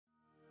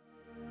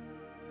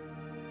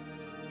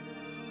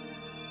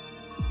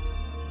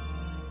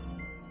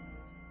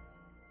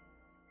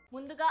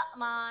ముందుగా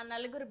మా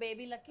నలుగురు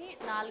బేబీలకి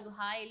 4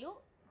 హాయిలు,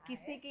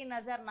 కిసికి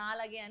నజర్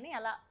నాలగే అని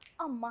అలా.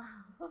 అమ్మా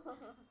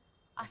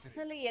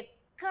అసలు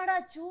ఎక్కడ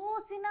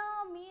చూసినా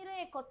మీరే,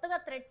 కొత్తగా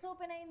థ్రెడ్స్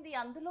ఓపెన్ అయింది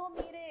అందులో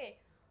మీరే,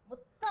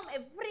 మొత్తం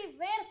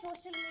ఎవ్రీవేర్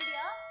సోషల్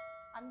మీడియా.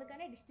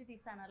 అందుకనే దిష్టి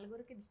తీసాను,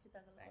 నలుగురికి దిష్టి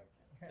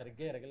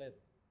తగలదు.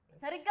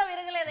 సరిగ్గా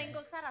విరగలేదు,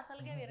 ఇంకొకసారి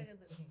అసలుగా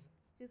విరగదు.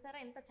 చూసారా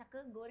ఎంత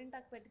చక్కగా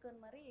గోరింటాకు పెట్టుకొని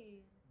మరి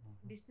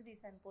దిష్టి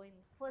తీసాను,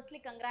 పోయింది.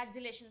 ఫస్ట్లీ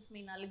కంగ్రాచులేషన్స్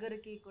మీ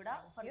నలుగురికి కూడా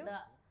ఫర్ ద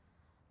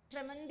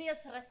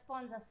ట్రెమెండియస్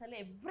రెస్పాన్స్. అసలు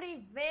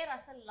ఎవ్రీవేర్,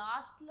 అసలు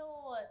లాస్ట్లో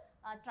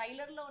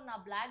ట్రైలర్లో ఉన్న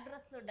బ్లాక్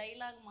డ్రెస్లో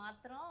డైలాగ్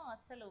మాత్రం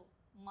అసలు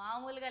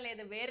మామూలుగా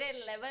లేదు, వేరే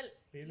లెవెల్.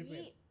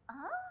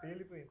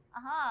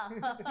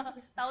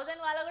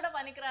 1000 వాళ్ళ కూడా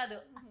పనికిరాదు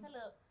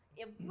అసలు.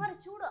 ఎవ్వరు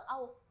చూడు ఆ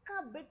ఒక్క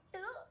బిట్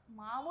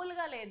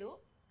మామూలుగా లేదు.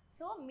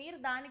 సో మీరు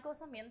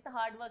దానికోసం ఎంత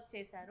హార్డ్ వర్క్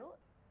చేశారు.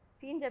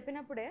 సీన్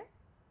చెప్పినప్పుడే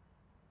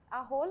ఆ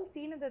హోల్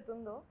సీన్ ఏదైతే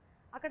ఉందో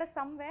అక్కడ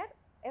somewhere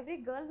every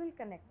girl will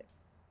connect.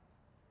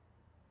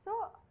 So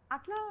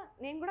అట్లా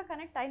నేను కూడా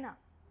కనెక్ట్ అయినా.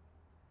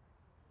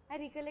 I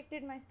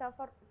recollected my stuff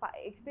for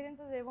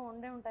experiences ఏవో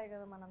ఉంటాయి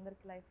కదా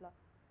మనందరికి లైఫ్లో,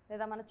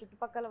 లేదా మన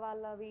చుట్టుపక్కల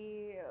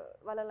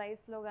వాళ్ళ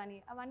లైఫ్స్లో కానీ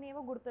అవన్నీ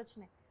ఏవో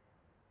గుర్తొచ్చినాయి.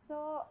 సో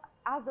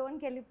ఆ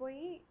జోన్కి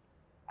వెళ్ళిపోయి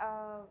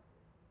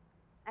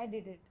I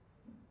did it.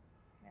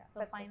 So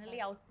finally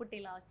output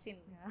ఇలా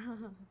వచ్చింది.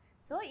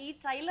 సో ఈ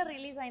ట్రైలర్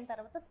రిలీజ్ అయిన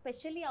తర్వాత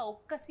స్పెషల్లీ ఆ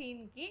ఒక్క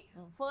సీన్కి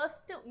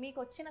ఫస్ట్ మీకు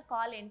వచ్చిన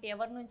కాల్ ఏంటి,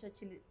 ఎవరి నుంచి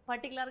వచ్చింది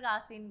పర్టికులర్గా ఆ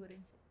సీన్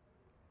గురించి?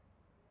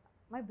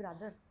 My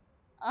brother.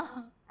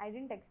 I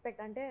didn't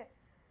expect. అంటే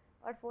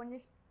వాడు ఫోన్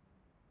చేసి,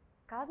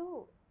 కాదు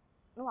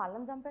నువ్వు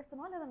అల్లం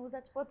చంపేస్తున్నావా లేదా నువ్వు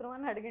చచ్చిపోతున్నావు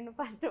అని అడిగిండు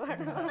ఫస్ట్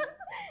వాడు.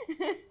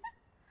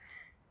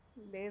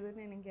 లేదు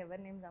నేను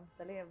ఇంకెవరినేం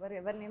చంపుతలే,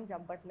 ఎవరినేం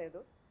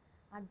చంపట్లేదు.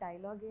 ఆ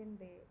డైలాగ్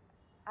ఏంటి,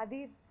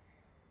 అది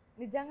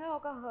నిజంగా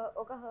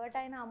ఒక హర్ట్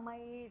అయిన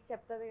అమ్మాయి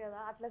చెప్తుంది కదా,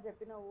 అట్లా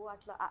చెప్పినవు,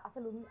 అట్లా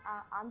అసలు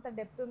అంత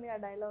డెప్త్ ఉంది ఆ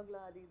డైలాగ్లో,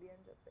 అది ఇది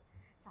అని చెప్పి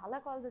చాలా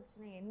కాల్స్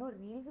వచ్చినాయి, ఎన్నో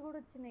రీల్స్ కూడా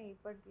వచ్చినాయి.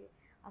 ఇప్పటికీ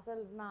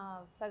అసలు నా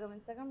సగం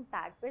ఇన్స్టాగ్రామ్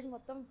ట్యాగ్ పేజ్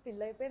మొత్తం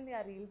ఫిల్ అయిపోయింది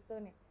ఆ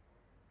రీల్స్తోనే.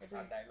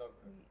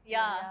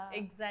 Yeah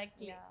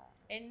exactly.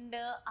 అండ్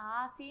ఆ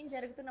సీన్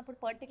జరుగుతున్నప్పుడు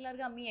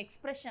పర్టికులర్గా మీ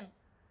ఎక్స్ప్రెషన్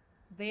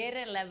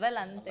వేరే లెవెల్.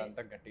 అంతే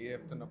గట్టిగా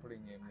చెప్తున్నప్పుడు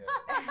ఇంకేం.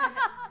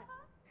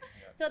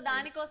 సో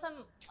దానికోసం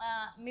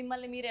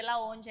మిమ్మల్ని మీరు ఎలా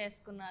ఓన్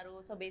చేసుకున్నారు?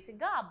 సో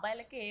బేసిక్గా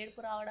అబ్బాయిలకి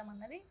ఏడుపు రావడం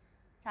అన్నది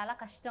చాలా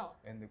కష్టం.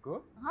 ఎందుకు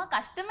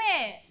కష్టమే,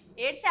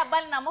 ఏడ్చి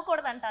అబ్బాయిలు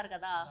నమ్మకూడదు అంటారు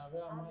కదా.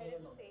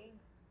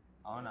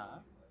 అవునా?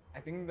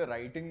 I think the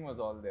writing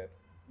was all there.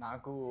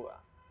 నాకు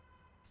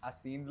ఆ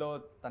సీన్లో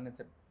తను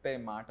చెప్పే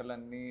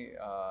మాటలన్నీ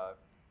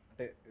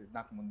అంటే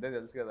నాకు ముందే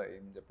తెలుసు కదా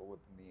ఏం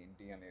చెప్పబోతుంది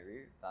ఏంటి అనేది.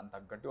 దాని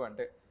తగ్గట్టు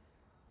అంటే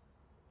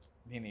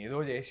నేను ఏదో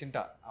చేసింట,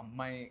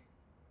 అమ్మాయి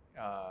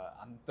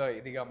అంత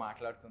ఇదిగా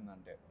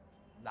మాట్లాడుతుందంటే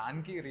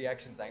దానికి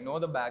reactions. I know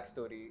the back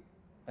story,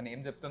 తను ఏం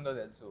చెప్తుందో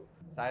తెలుసు.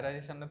 సాయి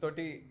రాజేష్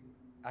అన్నతోటి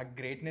ఆ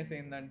గ్రేట్నెస్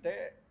ఏంటంటే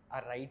ఆ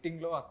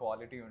రైటింగ్లో ఆ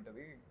క్వాలిటీ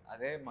ఉంటుంది,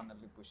 అదే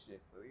మనల్ని పుష్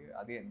చేస్తుంది.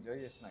 అది ఎంజాయ్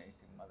చేసిన ఈ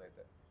సినిమాలో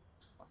అయితే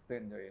మస్తు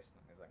ఎంజాయ్ చేసిన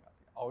నిజంగా.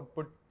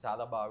 అవుట్పుట్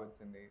చాలా బాగా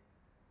వచ్చింది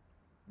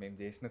మేము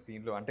చేసిన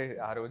సీన్లు. అంటే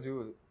ఆ రోజు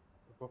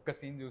ఒక్కొక్క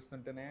సీన్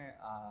చూస్తుంటేనే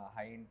ఆ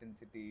హై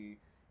ఇంటెన్సిటీ,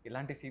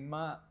 ఇలాంటి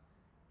సినిమా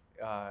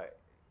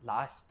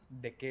లాస్ట్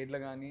డెకేడ్లో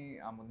కానీ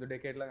ఆ ముందు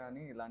డెకేడ్లో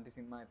కానీ ఇలాంటి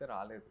సినిమా అయితే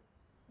రాలేదు.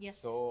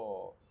 సో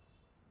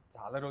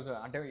చాలా రోజులు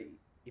అంటే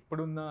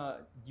ఇప్పుడున్న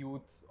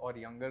youths are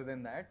younger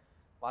then that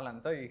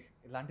వాళ్ళంతా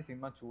ఇలాంటి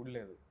సినిమా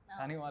చూడలేదు.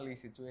 కానీ వాళ్ళు ఈ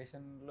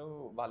సిచ్యువేషన్లో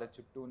వాళ్ళ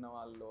చుట్టూ ఉన్న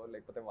వాళ్ళు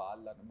లేకపోతే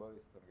వాళ్ళు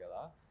అనుభవిస్తారు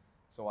కదా,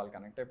 సో వాళ్ళు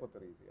కనెక్ట్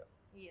అయిపోతారు ఈజీగా.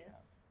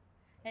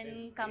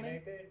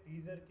 నేనైతే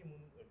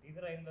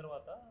టీజర్ అయిన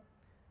తర్వాత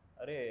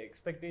అరే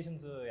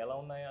ఎక్స్పెక్టేషన్స్ ఎలా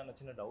ఉన్నాయా అని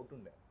చిన్న డౌట్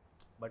ఉండే.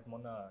 బట్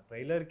మొన్న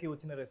ట్రైలర్కి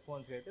వచ్చిన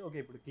రెస్పాన్స్కి అయితే ఓకే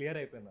ఇప్పుడు క్లియర్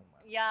అయిపోయింది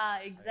అన్నమాట. Yeah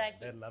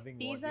exactly.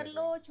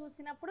 టీజర్లో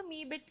చూసినప్పుడు మీ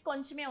బిట్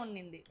కొంచెమే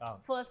ఉన్నింది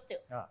ఫస్ట్.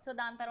 సో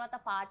దాని తర్వాత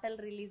పాటలు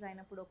రిలీజ్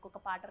అయినప్పుడు ఒక్కొక్క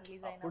పాట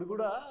రిలీజ్ అయినప్పుడు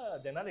కూడా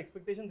జనాల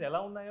ఎక్స్పెక్టేషన్స్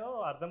ఎలా ఉన్నాయో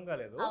అర్థం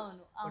కాలేదు.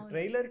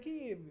 ట్రైలర్కి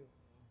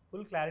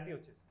ఫుల్ క్లారిటీ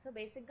వచ్చేసి. సో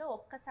బేసిక్గా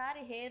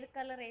ఒక్కసారి హెయిర్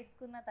కలర్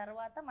వేసుకున్న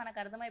తర్వాత మనకు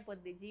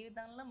అర్థమైపోద్ది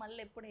జీవితంలో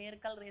మళ్ళీ ఎప్పుడు హెయిర్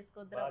కలర్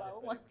వేసుకోవద్దురా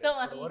బాబు మొత్తం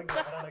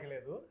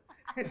అడగలేదు.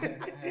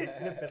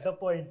 పెద్ద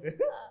పాయింట్.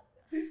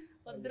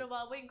 వద్దురు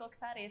బాబు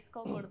ఇంకొకసారి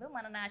వేసుకోకూడదు,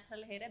 మన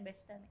న్యాచురల్ హెయిరే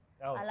బెస్ట్ అని.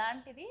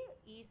 అలాంటిది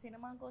ఈ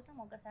సినిమా కోసం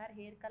ఒకసారి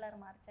హెయిర్ కలర్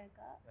మార్చాక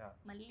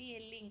మళ్ళీ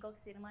వెళ్ళి ఇంకొక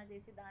సినిమా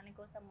చేసి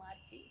దానికోసం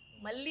మార్చి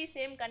మళ్ళీ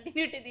సేమ్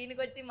కంటిన్యూటీ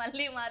దీనికి వచ్చి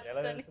మళ్ళీ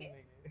మార్చుకొని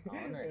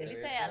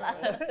తెలిసేయాలా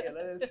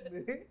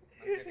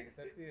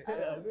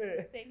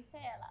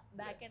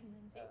బ్యాక్ ఎండ్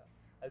నుంచి.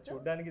 అది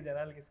చూడడానికి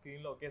జనాలకి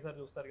స్క్రీన్లో ఒకేసారి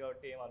చూస్తారు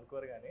కాబట్టి ఏం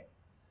అనుకోరు, కానీ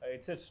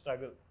it's a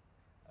struggle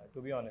to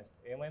be honest.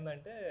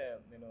 ఏమైందంటే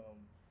నేను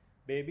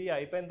బేబీ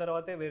అయిపోయిన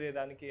తర్వాతే వేరే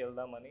దానికి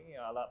వెళ్దామని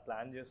అలా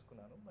ప్లాన్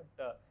చేసుకున్నాను.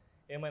 బట్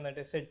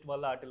ఏమైందంటే సెట్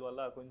వల్ల వాటి వల్ల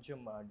కొంచెం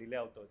డిలే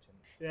అవుతూ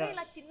వచ్చింది. సో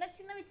ఇలా చిన్న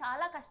చిన్నవి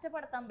చాలా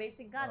కష్టపడతాం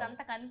బేసిక్గా,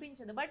 అదంతా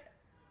కనిపించదు. But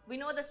we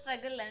know the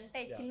struggle. అంటే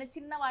చిన్న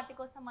చిన్న వాటి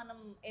కోసం మనం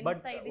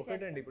ఎంత ఇది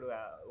చేస్తాం. ఇప్పుడు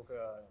ఒక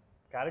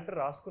క్యారెక్టర్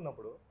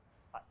రాసుకున్నప్పుడు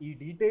ఈ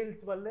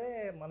డీటెయిల్స్ వల్లే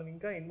మనం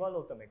ఇంకా ఇన్వాల్వ్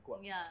అవుతాం ఎక్కువ.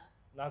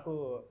 నాకు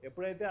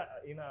ఎప్పుడైతే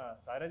ఈయన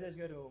సాయి రాజేష్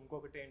గారు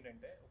ఇంకొకటి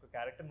ఏంటంటే ఒక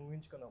క్యారెక్టర్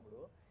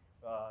ఊహించుకున్నప్పుడు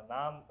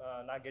నా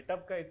నా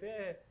గెటప్కి అయితే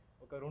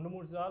ఒక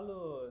 2-3 సార్లు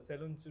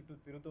సెలూన్ చుట్టూ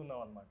తిరుగుతున్నాం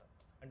అనమాట.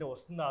 అంటే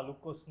వస్తుందా, ఆ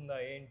లుక్ వస్తుందా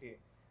ఏంటి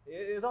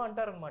ఏదో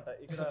అంటారనమాట.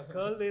 ఇక్కడ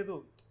కర్ల్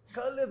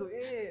లేదు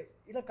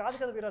ఇలా కాదు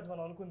కదా విరాజ్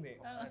మనం అనుకుంది.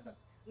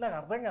 నాకు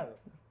అర్థం కాదు.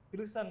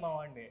 పిలుస్తాను మా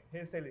వాడిని,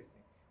 హెయిర్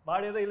స్టైలిస్ట్ని,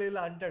 వాడేదో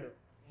ఇలా అంటాడు,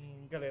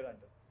 ఇంకా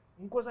లేదంటాడు.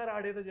 ఇంకోసారి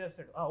ఆడేదో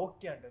చేస్తాడు,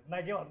 ఓకే అంటాడు.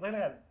 నాకేం అర్థం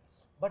కాదు.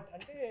 బట్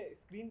అంటే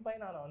స్క్రీన్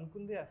పైన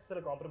అనుకుంది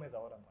అస్సలు కాంప్రమైజ్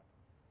అవ్వరు అనమాట.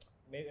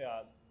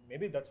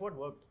 Maybe that's what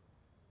work.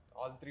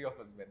 All three of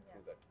us went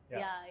through that.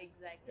 Yeah,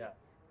 exactly.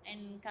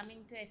 And coming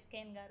to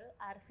SKN garu,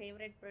 our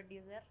favorite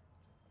producer.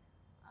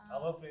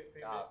 Our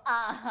favorite.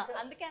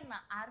 అందుకే అన్న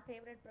our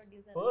favorite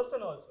producer.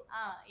 Person also.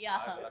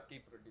 Yeah. Our lucky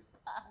producer.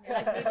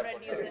 Lucky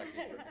producer.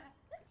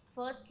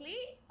 Firstly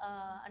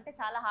అంటే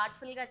చాలా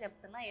హార్ట్ఫుల్గా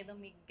చెప్తున్నా, ఏదో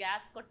మీకు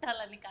gas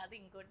కొట్టాలని కాదు,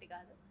 ఇంకోటి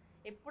కాదు.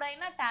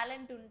 ఎప్పుడైనా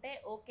టాలెంట్ ఉంటే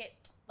ఓకే,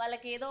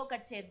 వాళ్ళకి ఏదో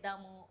ఒకటి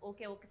చేద్దాము,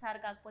 ఓకే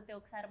ఒకసారి కాకపోతే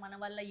ఒకసారి మన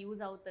వల్ల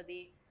యూజ్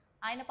అవుతుంది.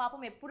 ఆయన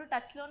పాపం ఎప్పుడు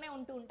టచ్లోనే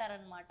ఉంటూ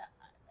ఉంటారనమాట.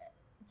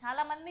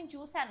 చాలామందిని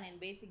చూశాను నేను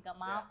బేసిక్గా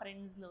మా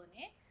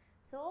ఫ్రెండ్స్లోనే.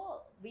 So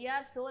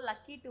we are so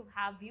lucky to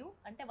have you.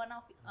 అంటే వన్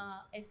ఆఫ్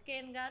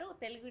ఎస్కేఎన్ గారు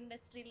తెలుగు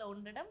ఇండస్ట్రీలో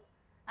ఉండడం,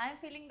 I'm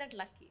feeling that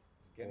lucky.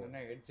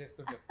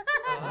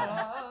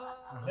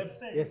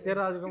 SA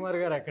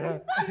Rajkumar గారు అక్కడ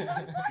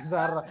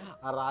సార్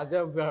ఆ రాజా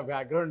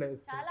బ్యాక్గ్రౌండ్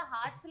చాలా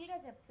హార్ట్ఫుల్ గా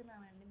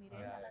చెప్తున్నానండి, మీరు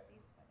అలా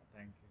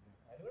తీసుకోండి.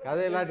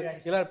 అదే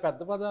ఇలా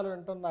పెద్ద పదాలు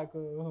వింటాం,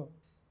 నాకు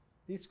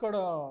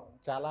తీసుకోవడం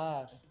చాలా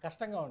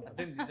కష్టంగా ఉంటుంది.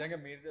 అంటే నిజంగా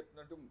మీరు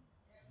చెప్పినట్టు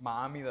మా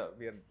మీద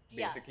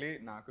బేసిక్లీ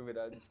నాకు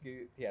విరాజ్కి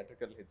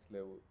థియేట్రికల్ హిట్స్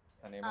లేవు,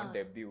 తనేమో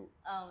డెబ్యూ.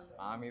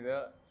 మా మీద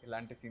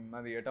ఇలాంటి సినిమా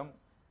తీయటం,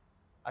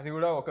 అది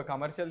కూడా ఒక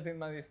కమర్షియల్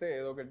సినిమా తీస్తే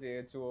ఏదో ఒకటి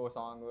చేయొచ్చు, ఓ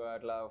సాంగ్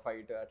అట్లా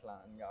ఫైట్ అట్లా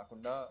అని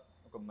కాకుండా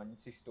ఒక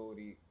మంచి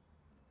స్టోరీ,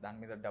 దాని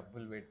మీద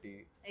డబ్బులు పెట్టి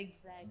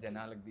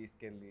జనాలకు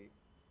తీసుకెళ్ళి.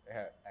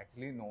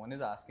 Actually no one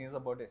is asking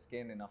about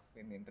SKN enough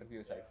in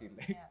interviews, I feel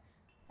like.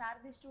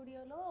 సారథి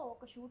స్టూడియోలో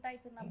ఒక షూట్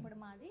అవుతున్నప్పుడు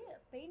మాది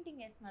పెయింటింగ్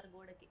వేస్తున్నారు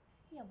గోడకి.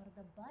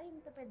 ఎవరిదబ్బా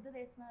ఇంత పెద్దది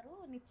వేస్తున్నారు,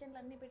 నిచ్చెన్లు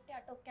అన్నీ పెట్టి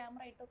అటో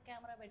కెమెరా ఇటో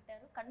కెమెరా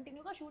పెట్టారు,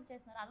 కంటిన్యూగా షూట్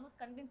చేస్తున్నారు. ఆల్మోస్ట్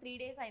కంటిన్యూ 3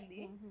 days అయింది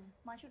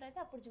మా షూట్ అయితే.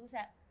 అప్పుడు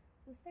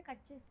చూస్తే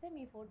కట్ చేస్తే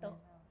మీ ఫోటో.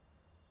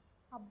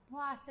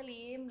 అబ్బా అసలు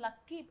ఏం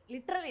లక్కీ,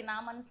 లిటరలీ నా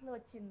మనసులో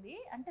వచ్చింది.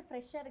 అంటే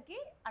ఫ్రెషర్కి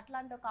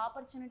అట్లాంటి ఒక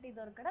ఆపర్చునిటీ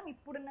దొరకడం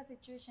ఇప్పుడున్న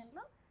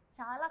సిచ్యువేషన్లో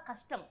చాలా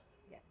కష్టం.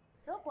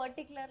 సో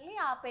పర్టికులర్లీ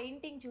ఆ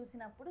పెయింటింగ్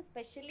చూసినప్పుడు,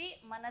 స్పెషలీ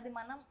మనది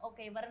మనం ఒక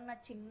ఎవరన్నా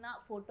చిన్న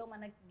ఫోటో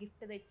మనకి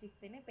గిఫ్ట్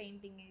తెచ్చిస్తేనే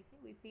పెయింటింగ్ వేసి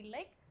వీ ఫీల్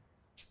లైక్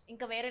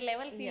ఇంకా వేరే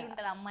లెవెల్ ఫీల్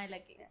ఉంటుంది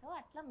అమ్మాయిలకి. సో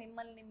అట్లా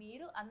మిమ్మల్ని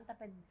మీరు అంత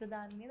పెద్ద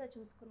దాని మీద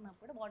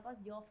చూసుకున్నప్పుడు వాట్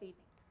వాజ్ యువర్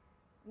ఫీలింగ్?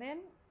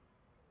 నేను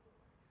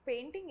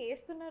పెయింటింగ్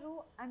వేస్తున్నారు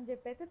అని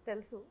చెప్పైతే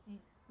తెలుసు,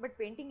 బట్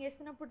పెయింటింగ్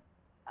వేస్తున్నప్పుడు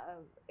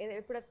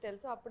ఎప్పుడైతే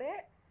తెలుసు అప్పుడే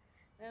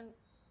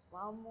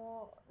వామ్మో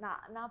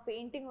నా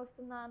పెయింటింగ్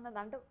వస్తుందా అన్నది,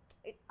 అంటే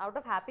అవుట్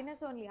ఆఫ్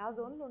హ్యాపీనెస్ ఓన్లీ ఆ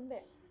జోన్లో ఉండే.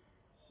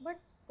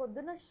 బట్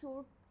పొద్దున్న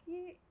షూట్కి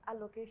ఆ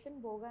లొకేషన్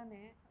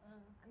పోగానే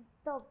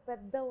అంత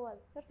పెద్ద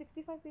వాల్, సార్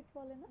 65 feet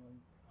వాలేనా?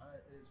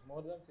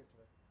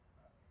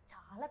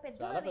 చాలా పెద్ద,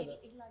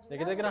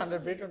 దగ్గర 100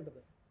 feet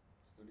ఉంటుంది.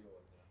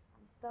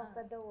 అంత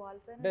పెద్ద వాల్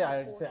పైన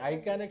అంటే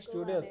ఐకానిక్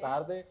స్టూడియో,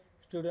 సారథి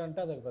స్టూడియో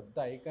అంటే అది పెద్ద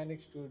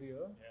ఐకానిక్ స్టూడియో.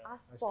 ఆ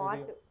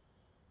స్పాట్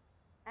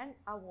అండ్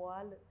ఆ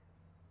వాల్,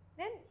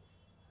 నేను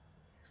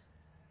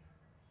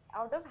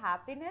అవుట్ ఆఫ్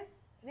హ్యాపీనెస్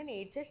నేను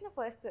ఏడ్ చేసిన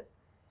ఫస్ట్.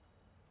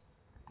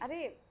 అరే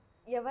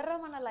ఎవర్రా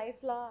మన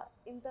లైఫ్లో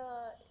ఇంత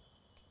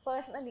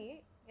పర్సనలీ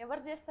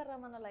ఎవరు చేస్తారా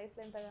మన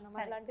లైఫ్లో ఇంతగానో,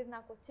 అలాంటిది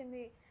నాకు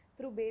వచ్చింది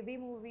through baby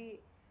movie.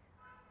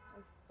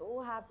 So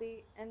happy.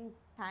 And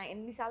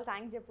ఎన్నిసార్లు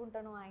థ్యాంక్స్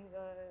చెప్పుంటాను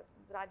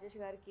రాజేష్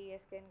గారికి,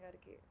 ఎస్కేఎన్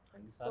గారికి.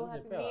 So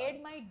happy, made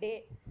my day.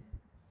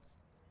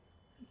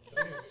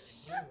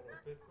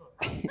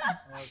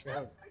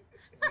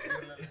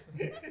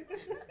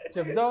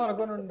 చెప్దాం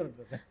అనుకుని ఉంటుంది.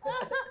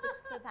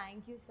 So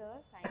thank you sir,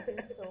 thank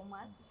you so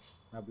much.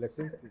 నా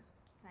బ్లెస్సింగ్స్ తీసుకో.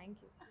 Thank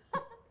you.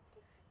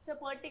 సో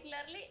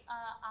పర్టికులర్లీ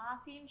ఆ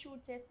సీన్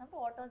షూట్ చేసినప్పుడు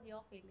వాట్ వాజ్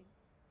యువర్ ఫీలింగ్?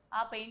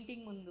 ఆ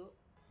పెయింటింగ్ ముందు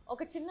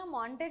ఒక చిన్న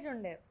మాంటేజ్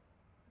ఉండే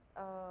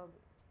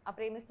ఆ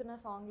ప్రేమిస్తున్న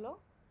సాంగ్లో.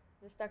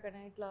 జస్ట్ అక్కడ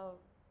ఇట్లా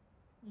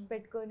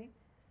పెట్టుకొని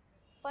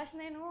ఫస్ట్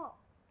నేను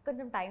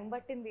కొంచెం టైం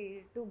పట్టింది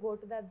to go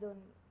to that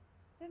zone.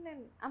 నేను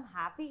ఐఎమ్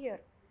హ్యాపీ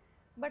హియర్,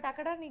 బట్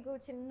అక్కడ నీకు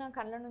చిన్న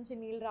కళ్ళ నుంచి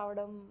నీళ్ళు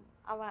రావడం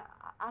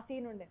ఆ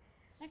సీన్ ఉండే.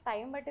 నాకు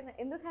టైం పట్టింది.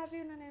 ఎందుకు హ్యాపీ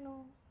ఉన్నా నేను?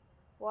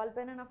 వాల్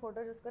పైన నా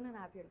ఫోటో చూసుకొని నేను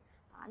హ్యాపీ ఉన్నా.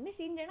 అన్ని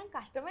సీన్ చేయడం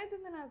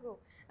కష్టమవుతుంది నాకు.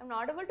 I'm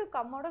not able to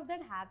come out of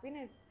that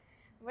happiness.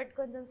 But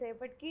కొంచెం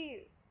సేపటికి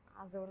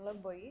ఆ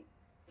జోన్లోకి పోయి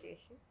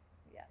చేసి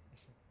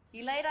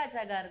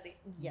ఇళయరాజా గారిది.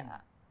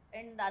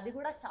 అండ్ అది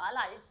కూడా చాలా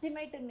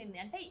అల్టిమేట్ ఉండింది.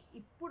 అంటే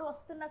ఇప్పుడు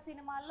వస్తున్న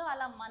సినిమాల్లో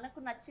అలా మనకు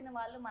నచ్చిన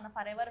వాళ్ళు, మన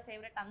ఫర్ ఎవర్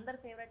ఫేవరెట్, అందరు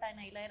ఫేవరెట్ అయిన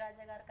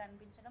ఇళయరాజా గారు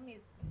కనిపించడం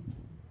ఈజ్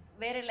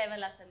వేరే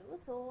లెవెల్ అసలు.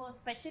 సో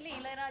స్పెషల్లీ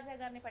ఇళయరాజా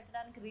గారిని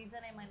పెట్టడానికి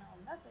రీజన్ ఏమైనా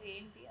ఉందా? సో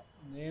ఏంటి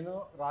అసలు? నేను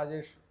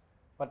రాజేష్,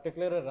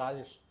 పర్టికులర్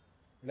రాజేష్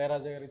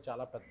ఇళయరాజా గారికి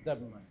చాలా పెద్ద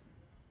అభిమాని.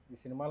 ఈ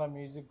సినిమాలో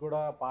మ్యూజిక్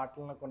కూడా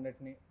పాటలను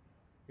కొన్నిటిని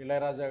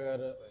ఇళయరాజా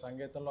గారు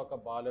సంగీతంలో ఒక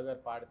బాలు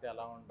గారు పాడితే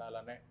ఎలా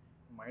ఉండాలనే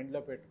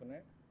మైండ్లో పెట్టుకుని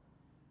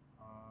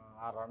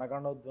ఆ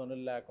రణగణ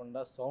ధ్వనులు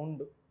లేకుండా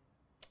సౌండ్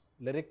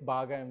లిరిక్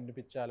బాగా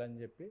వినిపించాలని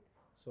చెప్పి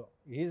so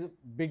is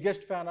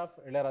biggest fan of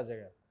Ilaiyaraaja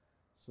గారు.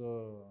 సో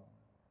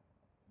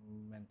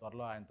మేము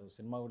త్వరలో ఆయనతో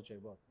సినిమా కూడా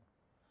చేయబోతున్నాం.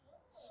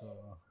 సో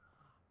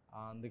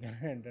అందుకని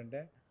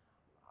ఏంటంటే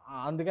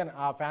అందుకని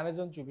ఆ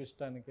ఫ్యానిజం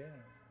చూపించడానికే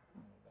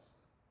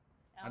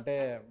అంటే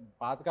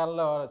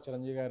పాతకాలంలో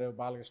చిరంజీవి గారు,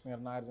 బాలకృష్ణ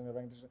గారు, నాగార్జున గారు,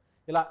 వెంకటేశ్వర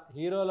ఇలా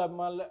హీరోలు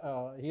అభిమానులు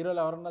హీరోలు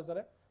ఎవరన్నా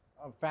సరే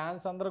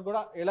ఫ్యాన్స్ అందరూ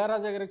కూడా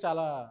ఇళయరాజా గారికి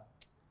చాలా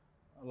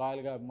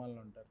లాయల్గా అభిమానులు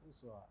ఉంటారు.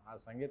 సో ఆ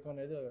సంగీతం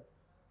అనేది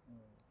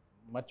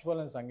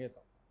మర్చిపోలేని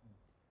సంగీతం.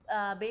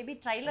 బేబీ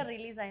ట్రైలర్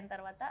రిలీజ్ అయిన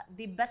తర్వాత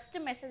ది బెస్ట్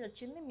మెసేజ్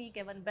వచ్చింది మీకు,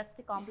 ఎవరి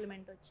బెస్ట్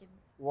కాంప్లిమెంట్ వచ్చింది?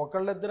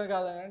 ఒకళ్ళిద్దరు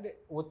కాదండి,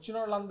 వచ్చిన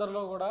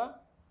వాళ్ళందరిలో కూడా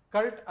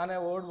కల్ట్ అనే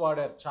వర్డ్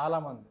వాడారు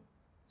చాలామంది.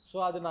 సో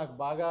అది నాకు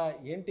బాగా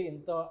ఏంటి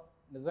ఇంత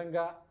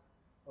నిజంగా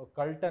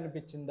కల్ట్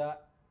అనిపించిందా,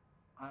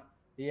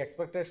 ఈ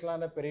ఎక్స్పెక్టేషన్లు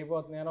అనేవి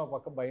పెరిగిపోతున్నాయని ఒక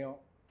పక్క భయం.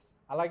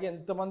 అలాగే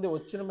ఎంతమంది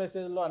వచ్చిన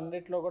మెసేజ్లో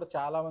అన్నిట్లో కూడా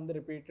చాలామంది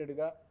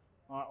రిపీటెడ్గా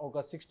ఒక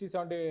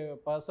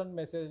 60-70%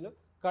 మెసేజ్లు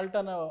కల్ట్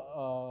అనే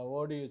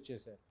వర్డ్ యూజ్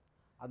చేశారు.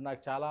 అది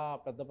నాకు చాలా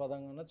పెద్ద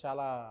పదంగా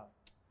చాలా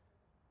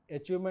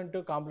అచీవ్మెంట్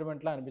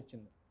కాంప్లిమెంట్లా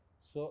అనిపించింది.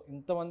 సో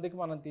ఇంతమందికి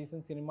మనం తీసిన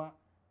సినిమా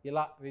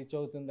ఇలా రీచ్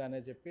అవుతుంది అనే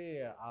చెప్పి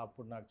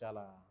అప్పుడు నాకు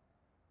చాలా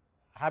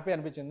హ్యాపీ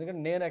అనిపించింది.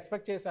 ఎందుకంటే నేను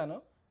ఎక్స్పెక్ట్ చేశాను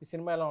ఈ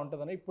సినిమా ఎలా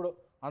ఉంటుందని. ఇప్పుడు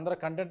అందరూ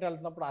కంటెంట్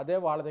వెళ్తున్నప్పుడు అదే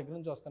వాళ్ళ దగ్గర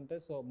నుంచి వస్తుంటే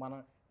సో మనం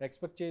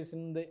ఎక్స్పెక్ట్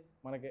చేసింది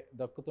మనకి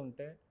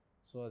దక్కుతుంటే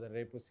సో అది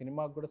రేపు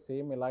సినిమాకి కూడా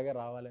సేమ్ ఇలాగే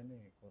రావాలని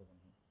కోరుకుంటున్నాను.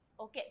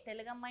 ఓకే,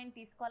 తెలుగు అమ్మాయిని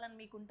తీసుకోవాలని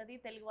మీకు ఉంటుంది,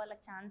 తెలుగు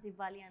వాళ్ళకి ఛాన్స్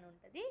ఇవ్వాలి అని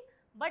ఉంటుంది.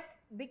 బట్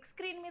బిగ్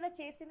స్క్రీన్ మీద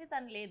చేసింది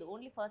తను లేదు,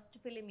 ఓన్లీ ఫస్ట్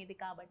ఫిలిం ఇది.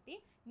 కాబట్టి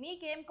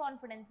మీకేం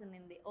కాన్ఫిడెన్స్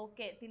ఉంది?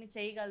 ఓకే తిని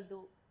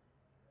చేయగలదు,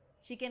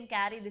 she can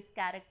carry this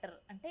character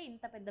అంటే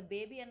ఇంత పెద్ద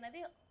బేబీ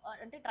అన్నది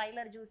అంటే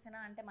ట్రైలర్ చూసినా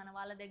అంటే మన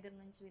వాళ్ళ దగ్గర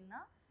నుంచి విన్నా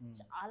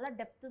చాలా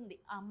డెప్త్ ఉంది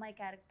ఆ అమ్మాయి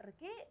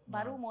క్యారెక్టర్కి,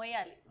 బరువు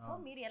మోయాలి. సో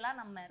మీరు ఎలా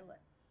నమ్మారు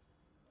అని?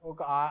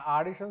 ఒక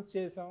ఆడిషన్స్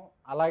చేసాం,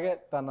 అలాగే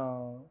తను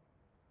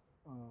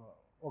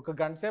ఒక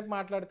గంట సేపు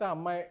మాట్లాడితే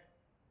అమ్మాయి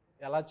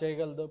ఎలా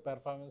చేయగలదు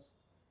పెర్ఫార్మెన్స్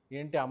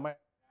ఏంటి, అమ్మాయి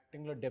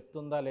యాక్టింగ్లో డెప్త్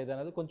ఉందా లేదా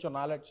అనేది కొంచెం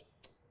నాలెడ్జ్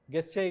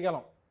గెస్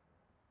చేయగలం.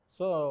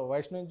 సో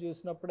వైష్ణవి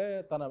చూసినప్పుడే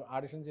తను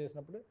ఆడిషన్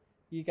చేసినప్పుడు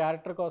ఈ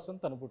క్యారెక్టర్ కోసం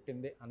తను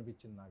పుట్టింది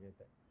అనిపించింది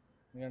నాకైతే.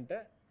 ఎందుకంటే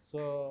సో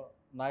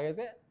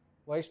నాకైతే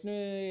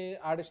వైష్ణవి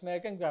ఆడిషన్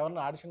అయ్యాక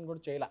ఇంకెవరిని ఆడిషన్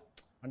కూడా చేయలే.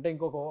 అంటే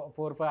ఇంకొక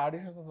 4-5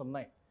 ఆడిషన్స్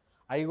ఉన్నాయి,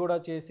 అవి కూడా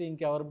చేసి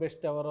ఇంకెవరు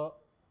బెస్ట్ ఎవరో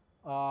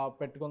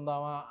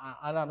పెట్టుకుందామా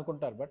అని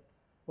అనుకుంటారు. బట్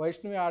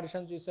వైష్ణవి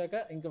ఆడిషన్ చూశాక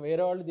ఇంకా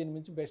వేరే వాళ్ళు దీని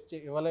మించి బెస్ట్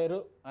ఇవ్వలేరు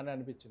అని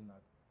అనిపించింది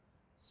నాకు.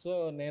 సో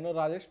నేను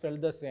రాజేష్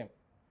ఫెల్ ద సేమ్.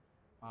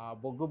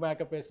 బొగ్గు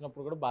మేకప్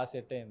వేసినప్పుడు కూడా బాగా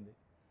సెట్ అయింది.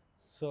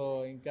 సో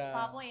ఇంకా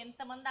పాపం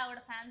ఎంతమంది ఆవిడ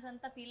ఫ్యాన్స్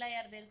అంతా ఫీల్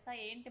అయ్యారు తెలుసా,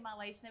 ఏంటి మా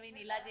వైష్ణవిని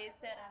ఇలా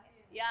చేశారని.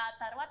 యా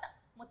తర్వాత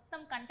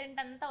మొత్తం కంటెంట్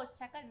అంతా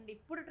వచ్చాక అండ్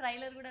ఇప్పుడు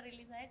ట్రైలర్ కూడా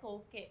రిలీజ్ అయ్యాక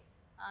ఓకే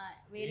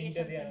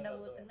వేరియేషన్స్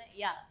ఉండబోతున్నాయి.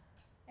 యా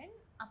అండ్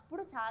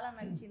అప్పుడు చాలా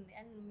నచ్చింది.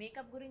 అండ్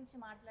మేకప్ గురించి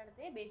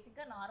మాట్లాడితే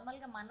బేసిక్గా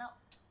నార్మల్గా మన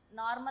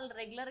నార్మల్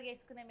రెగ్యులర్గా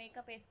వేసుకునే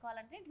మేకప్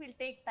వేసుకోవాలంటే ఇట్ విల్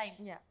టేక్ టైం.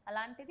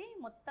 అలాంటిది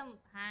మొత్తం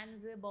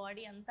హ్యాండ్స్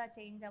బాడీ అంతా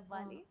చేంజ్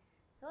అవ్వాలి.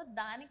 సో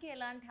దానికి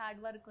ఎలాంటి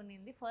హార్డ్ వర్క్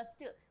ఉన్నింది?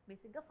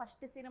 బేసిక్గా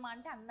ఫస్ట్ సినిమా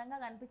అంటే అందంగా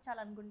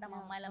కనిపించాలనుకుంటాం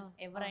అమ్మాయిలం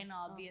ఎవరైనా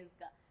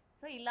ఆబ్వియస్గా.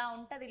 సో ఇలా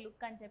ఉంటుంది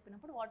లుక్ అని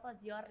చెప్పినప్పుడు what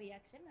was your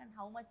reaction and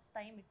how much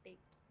time it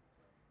take?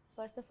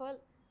 First of all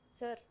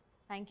sir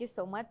thank you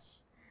so much.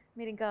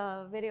 మీరు ఇంకా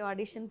వేరే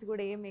ఆడిషన్స్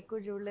కూడా ఏం ఎక్కువ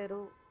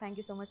చూడలేరు. Thank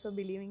you so much for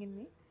believing in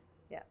me.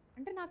 Yeah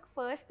అంటే నాకు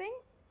first thing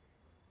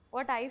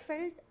what I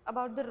felt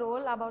about the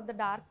role about the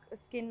dark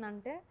skin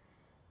అంటే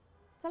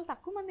చాలా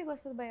తక్కువ మందికి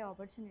వస్తుంది by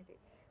opportunity.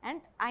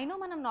 And I know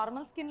మనం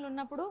నార్మల్ స్కిన్లో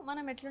ఉన్నప్పుడు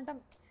మనం ఎట్లుంటాం,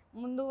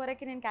 ముందు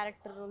వరకు నేను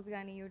క్యారెక్టర్ రోల్స్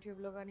కానీ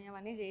యూట్యూబ్లో కానీ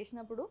అవన్నీ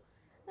చేసినప్పుడు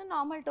నేను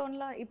నార్మల్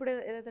టోన్లో ఇప్పుడు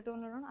ఏదైతే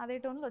టోన్లో ఉన్నానో అదే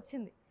టోన్లో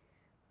వచ్చింది.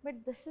 But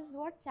this is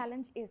what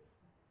challenge is.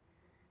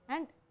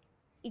 And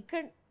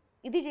ఇక్కడ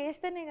ఇది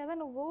చేస్తేనే కదా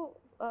నువ్వు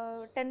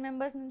 10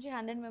 మెంబర్స్ నుంచి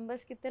 100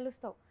 మెంబర్స్కి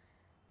తెలుస్తావు,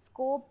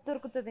 స్కోప్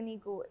దొరుకుతుంది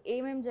నీకు,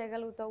 ఏమేం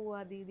చేయగలుగుతావు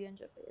అది ఇది అని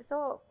చెప్పి. సో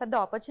పెద్ద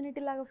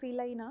ఆపర్చునిటీ లాగా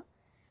ఫీల్ అయినా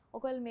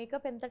ఒకవేళ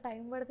మేకప్ ఎంత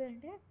టైం పడుతుంది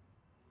అంటే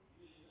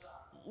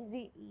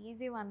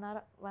ఈజీ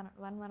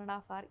 1.5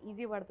 hour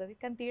ఈజీ పడుతుంది,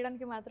 కానీ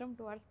తీయడానికి మాత్రం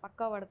 2 hours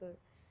పక్కా పడుతుంది.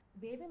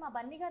 బేబీ మా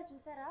బన్నీ గారు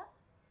చూసారా?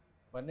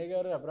 బన్నీ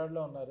గారు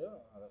అబ్రాడ్లో ఉన్నారు,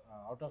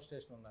 అవుట్ ఆఫ్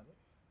స్టేషన్ ఉన్నారు.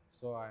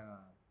 సో ఆయన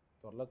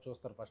త్వరలో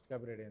చూస్తారు ఫస్ట్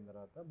కాపీ రెడీ అయిన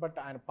తర్వాత. బట్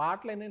ఆయన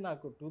పాటలన్నీ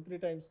నాకు 2-3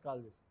 times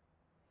కాల్ చేశాను.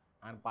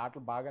 ఆయన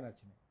పాటలు బాగా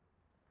నచ్చినాయి.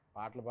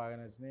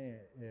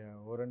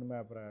 ఓ రెండు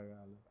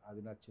మేపరాగాలు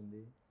అది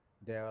నచ్చింది,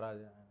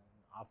 దేవరాజ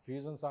ఆ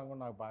ఫ్యూజన్ సాంగ్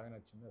కూడా నాకు బాగా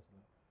నచ్చింది.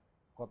 అసలు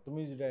కొత్త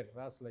మ్యూజిక్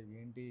డైరెక్టర్ అసలు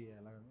ఏంటి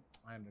ఎలా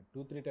ఆయన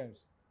 2-3 times.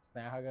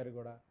 స్నేహ గారు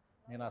కూడా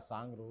నేను ఆ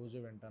సాంగ్ రోజు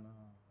వింటాను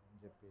అని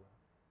చెప్పి.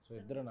 సో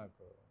ఇద్దరు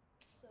నాకు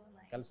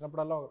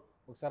కలిసినప్పుడల్లా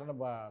ఒకసారి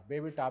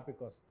బేబీ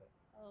టాపిక్ వస్తాయి.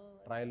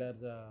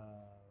 ట్రైలర్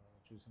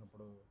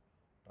చూసినప్పుడు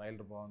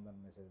ట్రైలర్ బాగుందని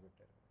మెసేజ్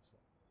పెట్టారు. సో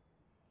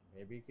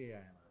బేబీకి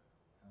ఆయన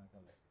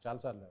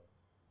చాలాసార్లు.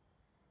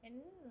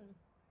 అండ్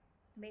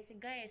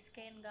బేసిక్గా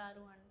ఎస్కేఎన్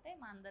గారు అంటే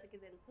మా అందరికీ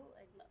తెలుసు,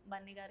 ఇట్లా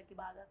బన్నీ గారికి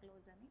బాగా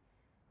క్లోజ్ అని.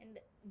 అండ్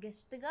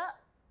గెస్ట్గా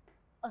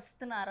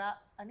వస్తున్నారా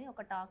అని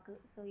ఒక టాక్.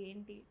 సో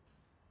ఏంటి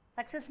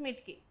సక్సెస్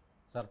మీట్కి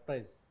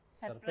సర్ప్రైజ్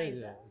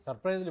Surprise.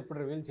 సర్ప్రైజ్లు ఇప్పుడు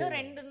రివీల్ సో చేయాలి.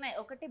 2 ఉన్నాయి.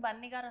 ఒకటి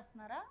బన్నీ గారు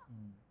వస్తున్నారా,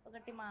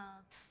 ఒకటి మా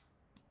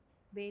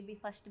బేబీ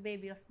ఫస్ట్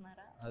బేబీ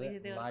వస్తున్నారా. అదే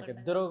విజయ్ దేవరకొండ నాకు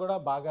ఇద్దరు కూడా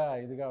బాగా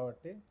ఇది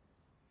కాబట్టి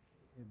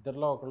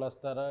ఇద్దరిలో ఒకళ్ళు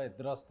వస్తారా,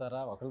 ఇద్దరు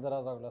వస్తారా, ఒకరి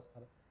తర్వాత ఒకళ్ళు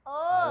వస్తారా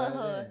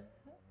ఓహో. అనేది.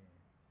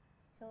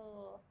 సో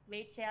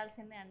వెయిట్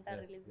చేయాల్సిందే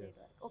అంటారు Yes, రిలీజ్ yes. డేట్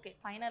వరకు. ఓకే,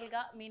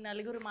 ఫైనల్గా మీ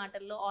నలుగురు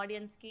మాటల్లో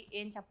ఆడియన్స్కి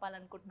ఏం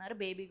చెప్పాలనుకుంటున్నారు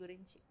బేబీ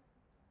గురించి?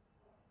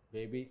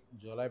 Baby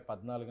July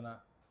 14న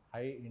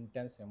high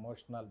intense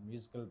emotional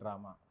musical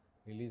drama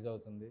release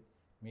అవుతుంది.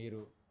 మీరు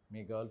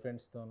మీ గర్ల్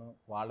ఫ్రెండ్స్తోనూ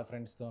వాళ్ళ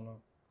ఫ్రెండ్స్తోనూ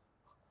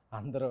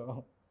అందరూ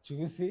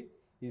చూసి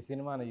ఈ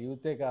సినిమాని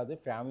యూతే కాదు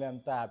ఫ్యామిలీ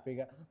అంతా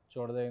హ్యాపీగా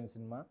చూడదగిన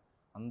సినిమా.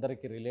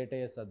 అందరికీ రిలేట్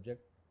అయ్యే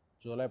సబ్జెక్ట్.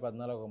 జూలై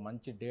 14 ఒక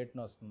మంచి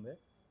డేట్ని వస్తుంది.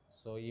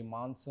 సో ఈ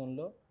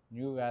మాన్సూన్లో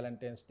new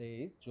Valentine's day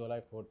is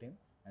July 14.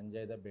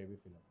 Enjoy the baby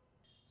film.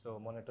 So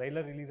మొన్న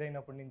ట్రైలర్ రిలీజ్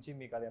అయినప్పటి నుంచి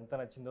మీకు అది ఎంత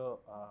నచ్చిందో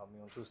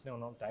మేము చూస్తూనే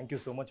ఉన్నాం. Thank you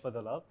so much for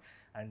the love.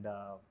 And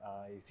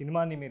ఈ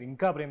సినిమాని మీరు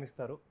ఇంకా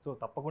ప్రేమిస్తారు. సో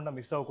తప్పకుండా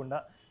మిస్ అవ్వకుండా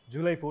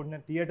జూలై 4న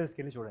థియేటర్స్కి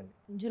వెళ్ళి చూడండి.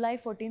 జూలై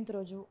 14th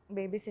రోజు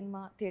బేబీ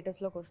సినిమా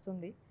థియేటర్స్లోకి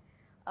వస్తుంది.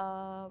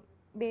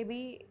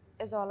 Baby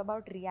is all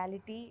about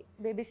reality.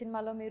 Baby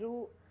సినిమాలో మీరు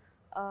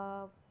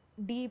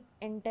డీప్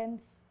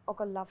ఇంటెన్స్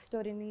ఒక లవ్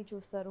స్టోరీని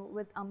చూస్తారు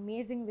with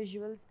amazing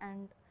visuals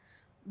and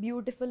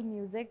beautiful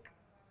music.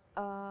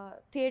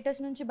 Theatres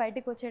నుంచి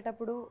బయటకు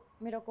వచ్చేటప్పుడు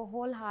మీరు ఒక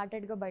హోల్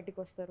హార్టెడ్గా బయటకు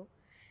వస్తారు.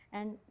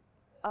 అండ్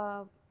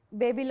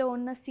బేబీలో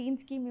ఉన్న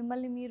సీన్స్కి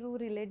మిమ్మల్ని మీరు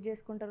రిలేట్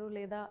చేసుకుంటారు,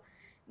 లేదా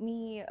మీ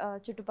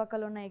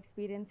చుట్టుపక్కల ఉన్న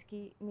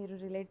ఎక్స్పీరియన్స్కి మీరు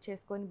రిలేట్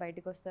చేసుకొని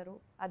బయటకు వస్తారు.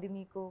 అది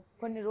మీకు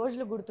కొన్ని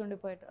రోజులు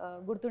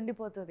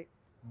గుర్తుండిపోతుంది.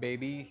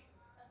 Baby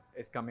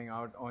is coming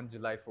out on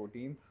July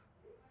 14th.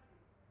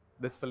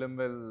 This film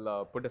will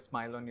put a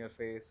smile on your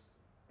face.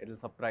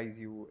 It'll surprise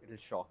you.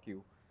 It'll shock you.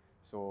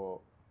 So,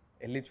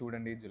 వెళ్ళి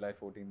చూడండి July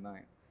 14th.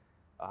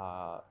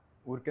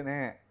 ఊరికనే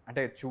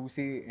అంటే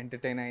చూసి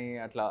ఎంటర్టైన్ అయ్యి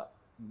అట్లా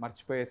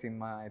మర్చిపోయే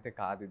సినిమా అయితే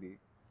కాదు ఇది.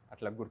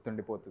 అట్లా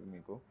గుర్తుండిపోతుంది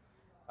మీకు.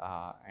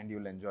 And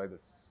you'll enjoy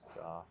this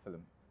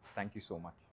film. Thank you so much.